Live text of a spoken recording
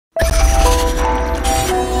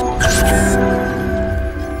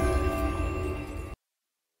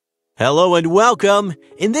Hello and welcome!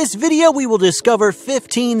 In this video, we will discover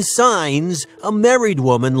 15 signs a married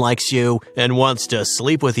woman likes you and wants to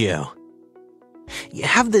sleep with you. You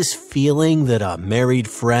have this feeling that a married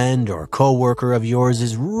friend or coworker of yours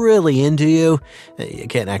is really into you. You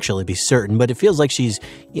can't actually be certain, but it feels like she's,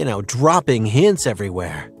 dropping hints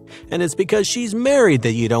everywhere. And it's because she's married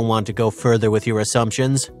that you don't want to go further with your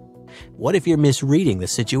assumptions. What if you're misreading the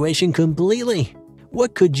situation completely?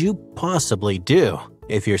 What could you possibly do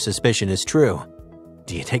if your suspicion is true?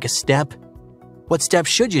 Do you take a step? What steps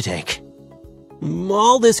should you take?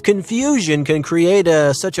 All this confusion can create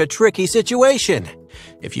such a tricky situation.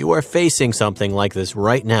 If you are facing something like this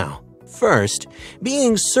right now, first,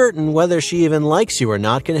 being certain whether she even likes you or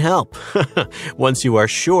not can help. Once you are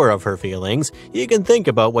sure of her feelings, you can think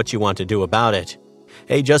about what you want to do about it.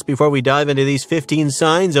 Hey, just before we dive into these 15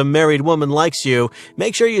 signs a married woman likes you,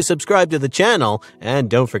 make sure you subscribe to the channel, and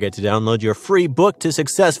don't forget to download your free book to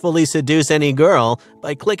successfully seduce any girl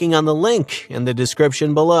by clicking on the link in the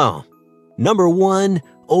description below. Number 1.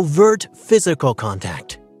 Overt physical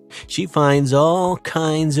contact. She finds all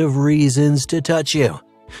kinds of reasons to touch you.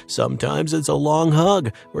 Sometimes it's a long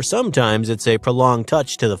hug, or sometimes it's a prolonged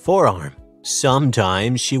touch to the forearm.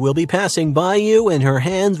 Sometimes she will be passing by you and her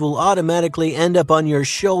hands will automatically end up on your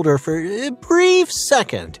shoulder for a brief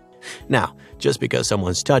second. Now, just because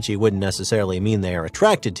someone's touchy wouldn't necessarily mean they are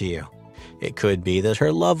attracted to you. It could be that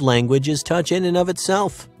her love language is touch in and of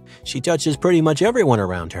itself. She touches pretty much everyone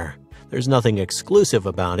around her. There's nothing exclusive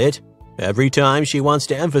about it. Every time she wants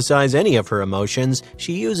to emphasize any of her emotions,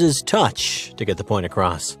 she uses touch to get the point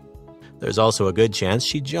across. There's also a good chance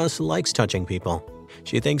she just likes touching people.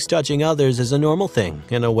 She thinks touching others is a normal thing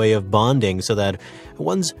and a way of bonding so that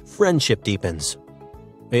one's friendship deepens.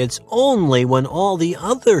 It's only when all the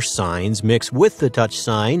other signs mix with the touch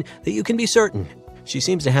sign that you can be certain. She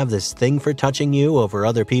seems to have this thing for touching you over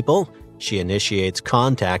other people. She initiates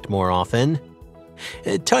contact more often.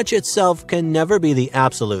 Touch itself can never be the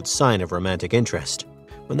absolute sign of romantic interest.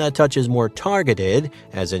 When that touch is more targeted,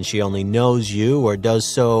 as in she only knows you or does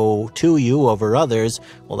so to you over others,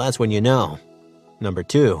 well, that's when you know. Number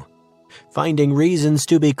 2. Finding reasons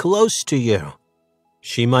to be close to you.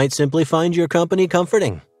 She might simply find your company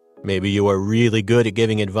comforting. Maybe you are really good at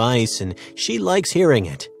giving advice and she likes hearing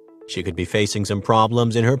it. She could be facing some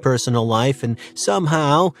problems in her personal life and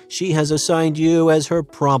somehow she has assigned you as her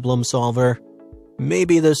problem solver.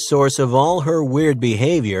 Maybe the source of all her weird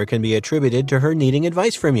behavior can be attributed to her needing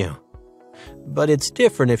advice from you. But it's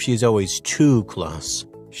different if she's always too close.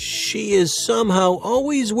 She is somehow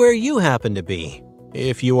always where you happen to be.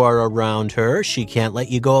 If you are around her, she can't let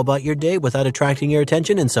you go about your day without attracting your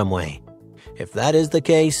attention in some way. If that is the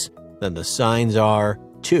case, then the signs are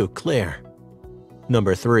too clear.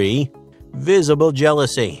 Number 3. Visible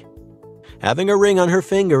jealousy. Having a ring on her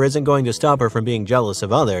finger isn't going to stop her from being jealous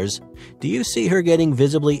of others. Do you see her getting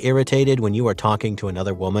visibly irritated when you are talking to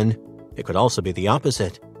another woman? It could also be the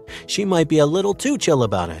opposite. She might be a little too chill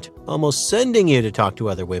about it, almost sending you to talk to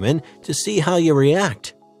other women to see how you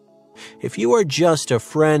react. If you are just a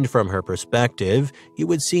friend from her perspective, you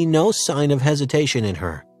would see no sign of hesitation in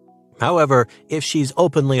her. However, if she's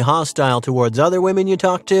openly hostile towards other women you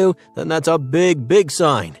talk to, then that's a big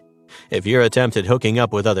sign. If your attempt at hooking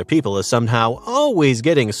up with other people is somehow always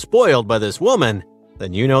getting spoiled by this woman,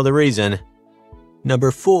 then you know the reason. Number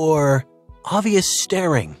 4. Obvious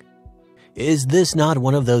staring. Is this not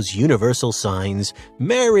one of those universal signs?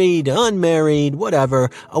 Married, unmarried, whatever,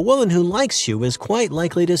 a woman who likes you is quite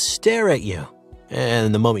likely to stare at you.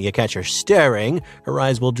 And the moment you catch her staring, her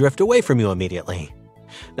eyes will drift away from you immediately.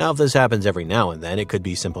 Now, if this happens every now and then, it could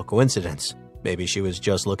be simple coincidence. Maybe she was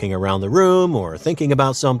just looking around the room or thinking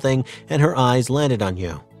about something and her eyes landed on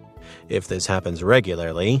you. If this happens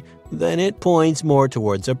regularly, then it points more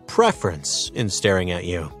towards a preference in staring at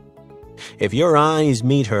you. If your eyes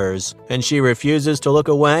meet hers and she refuses to look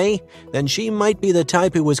away, then she might be the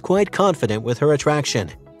type who is quite confident with her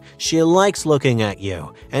attraction. She likes looking at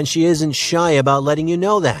you, and she isn't shy about letting you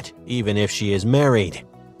know that, even if she is married.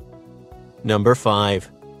 Number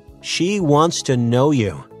 5. She wants to know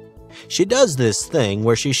you. She does this thing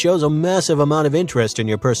where she shows a massive amount of interest in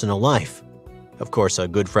your personal life. Of course, a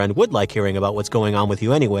good friend would like hearing about what's going on with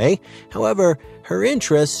you anyway. However, her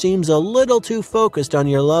interest seems a little too focused on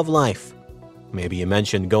your love life. Maybe you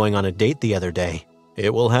mentioned going on a date the other day.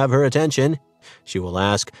 It will have her attention. She will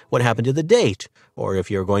ask what happened to the date, or if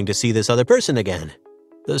you're going to see this other person again.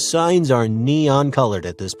 The signs are neon-colored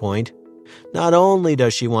at this point. Not only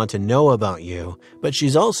does she want to know about you, but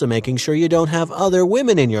she's also making sure you don't have other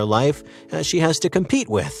women in your life as she has to compete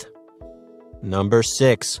with. Number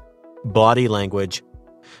 6. Body language.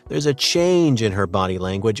 There's a change in her body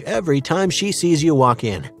language every time she sees you walk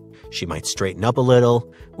in. She might straighten up a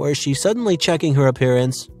little, or is she suddenly checking her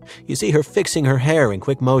appearance? You see her fixing her hair in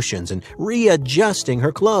quick motions and readjusting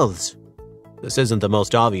her clothes. This isn't the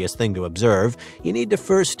most obvious thing to observe. You need to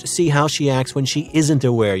first see how she acts when she isn't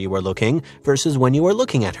aware you are looking versus when you are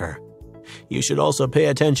looking at her. You should also pay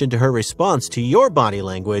attention to her response to your body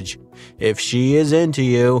language. If she is into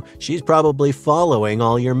you, she's probably following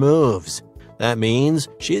all your moves. That means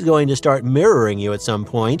she's going to start mirroring you at some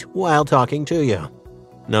point while talking to you.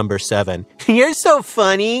 Number 7. You're so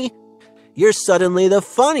funny! You're suddenly the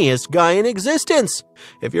funniest guy in existence.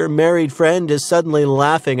 If your married friend is suddenly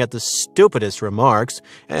laughing at the stupidest remarks,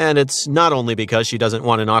 and it's not only because she doesn't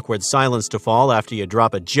want an awkward silence to fall after you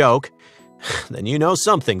drop a joke, then you know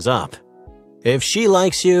something's up. If she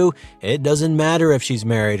likes you, it doesn't matter if she's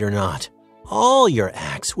married or not. All your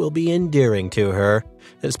acts will be endearing to her,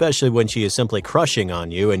 especially when she is simply crushing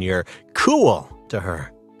on you and you're cool to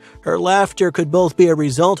her. Her laughter could both be a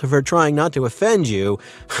result of her trying not to offend you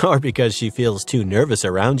or because she feels too nervous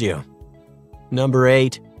around you. Number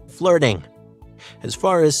 8. Flirting. As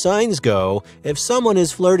far as signs go, if someone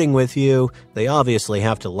is flirting with you, they obviously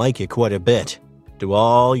have to like you quite a bit. Do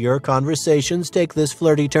all your conversations take this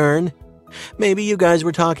flirty turn? Maybe you guys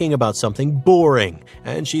were talking about something boring,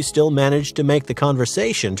 and she still managed to make the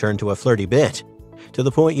conversation turn to a flirty bit, to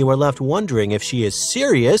the point you are left wondering if she is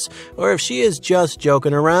serious or if she is just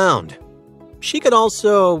joking around. She could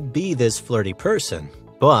also be this flirty person,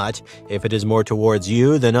 but if it is more towards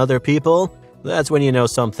you than other people, that's when you know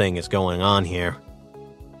something is going on here.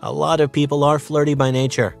 A lot of people are flirty by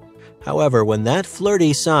nature. However, when that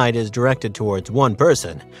flirty side is directed towards one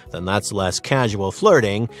person, then that's less casual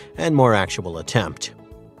flirting and more actual attempt.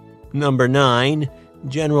 Number 9.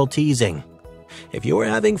 General teasing. If you are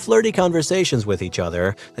having flirty conversations with each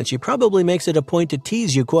other, then she probably makes it a point to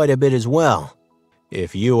tease you quite a bit as well.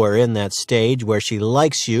 If you are in that stage where she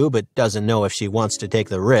likes you but doesn't know if she wants to take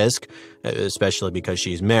the risk, especially because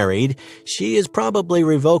she's married, she is probably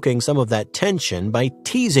revoking some of that tension by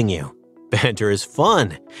teasing you. Banter is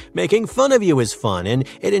fun. Making fun of you is fun, and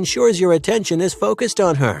it ensures your attention is focused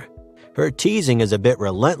on her. Her teasing is a bit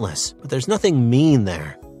relentless, but there's nothing mean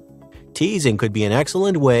there. Teasing could be an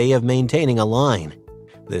excellent way of maintaining a line.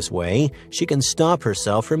 This way, she can stop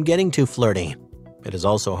herself from getting too flirty. It is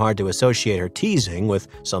also hard to associate her teasing with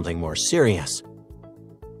something more serious.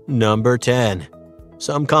 Number 10.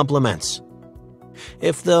 Some compliments.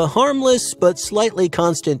 If the harmless but slightly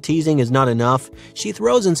constant teasing is not enough, she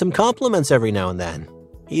throws in some compliments every now and then.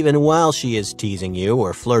 Even while she is teasing you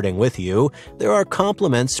or flirting with you, there are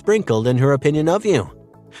compliments sprinkled in her opinion of you.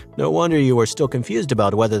 No wonder you are still confused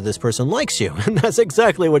about whether this person likes you, and that's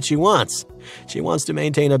exactly what she wants. She wants to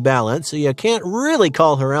maintain a balance, so you can't really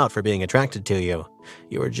call her out for being attracted to you.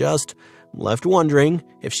 You are just left wondering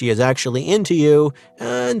if she is actually into you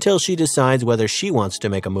until she decides whether she wants to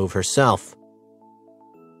make a move herself.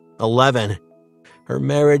 11. Her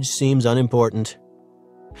marriage seems unimportant.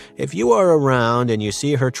 If you are around and you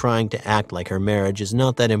see her trying to act like her marriage is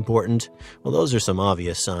not that important, well, those are some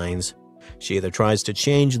obvious signs. She either tries to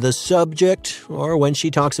change the subject, or when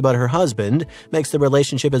she talks about her husband, makes the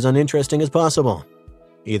relationship as uninteresting as possible.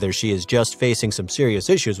 Either she is just facing some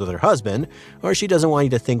serious issues with her husband, or she doesn't want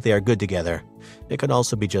you to think they are good together. It could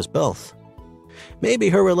also be just both. Maybe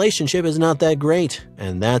her relationship is not that great,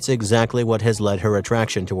 and that's exactly what has led her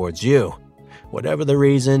attraction towards you. Whatever the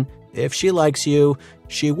reason, if she likes you,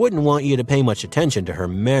 she wouldn't want you to pay much attention to her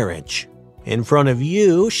marriage. In front of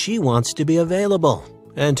you, she wants to be available.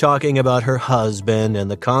 And talking about her husband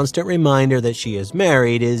and the constant reminder that she is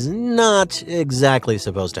married is not exactly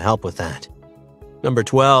supposed to help with that. Number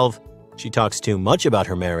 12. She talks too much about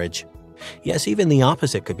her marriage. Yes, even the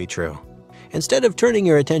opposite could be true. Instead of turning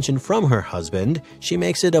your attention from her husband, she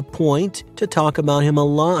makes it a point to talk about him a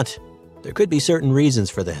lot. There could be certain reasons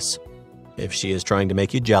for this. If she is trying to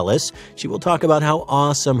make you jealous, she will talk about how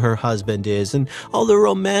awesome her husband is and all the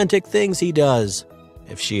romantic things he does.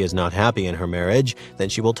 If she is not happy in her marriage, then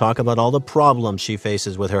she will talk about all the problems she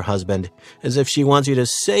faces with her husband, as if she wants you to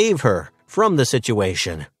save her from the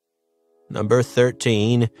situation. Number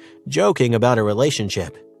 13. Joking about a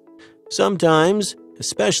relationship. Sometimes,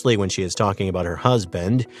 especially when she is talking about her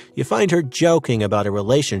husband, you find her joking about a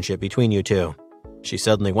relationship between you two. She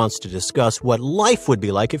suddenly wants to discuss what life would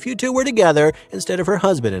be like if you two were together instead of her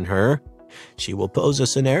husband and her. She will pose a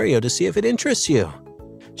scenario to see if it interests you.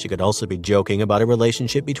 She could also be joking about a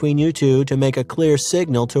relationship between you two to make a clear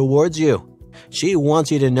signal towards you. She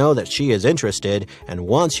wants you to know that she is interested and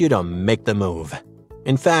wants you to make the move.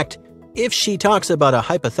 In fact, If she talks about a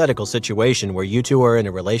hypothetical situation where you two are in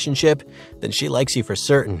a relationship, then she likes you for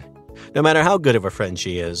certain. No matter how good of a friend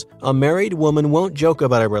she is, a married woman won't joke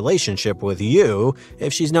about a relationship with you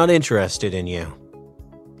if she's not interested in you.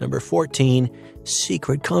 Number 14,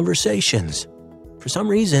 secret conversations. For some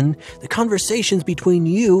reason, the conversations between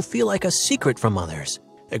you feel like a secret from others.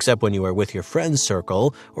 Except when you are with your friends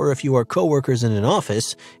circle or if you are coworkers in an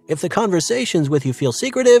office, if the conversations with you feel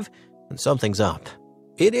secretive, then something's up.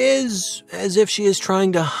 It is as if she is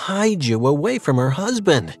trying to hide you away from her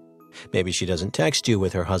husband. Maybe she doesn't text you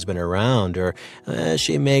with her husband around, or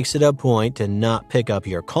she makes it a point to not pick up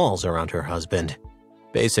your calls around her husband.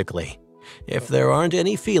 Basically, if there aren't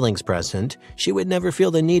any feelings present, she would never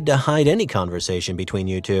feel the need to hide any conversation between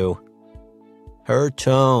you two. Her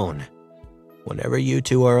tone. Whenever you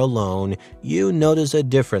two are alone, you notice a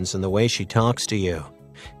difference in the way she talks to you.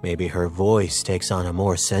 Maybe her voice takes on a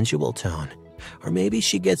more sensual tone, or maybe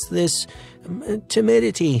she gets this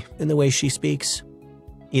timidity in the way she speaks.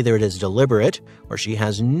 Either it is deliberate, or she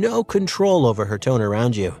has no control over her tone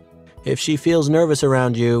around you. If she feels nervous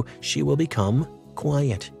around you, she will become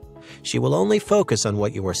quiet. She will only focus on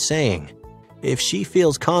what you are saying. If she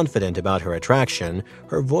feels confident about her attraction,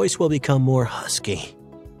 her voice will become more husky.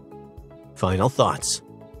 Final thoughts.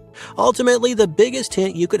 Ultimately, the biggest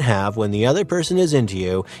hint you could have when the other person is into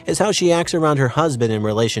you is how she acts around her husband in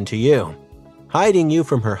relation to you. Hiding you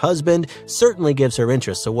from her husband certainly gives her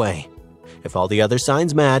interests away. If all the other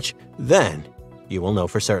signs match, then you will know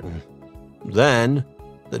for certain. Then,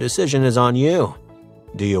 the decision is on you.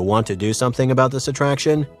 Do you want to do something about this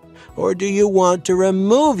attraction? Or do you want to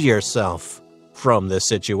remove yourself from this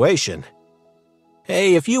situation?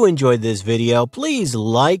 Hey, if you enjoyed this video, please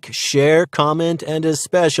like, share, comment, and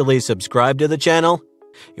especially subscribe to the channel.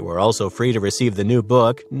 You are also free to receive the new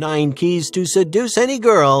book, 9 Keys to Seduce Any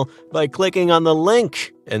Girl, by clicking on the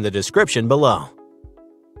link in the description below.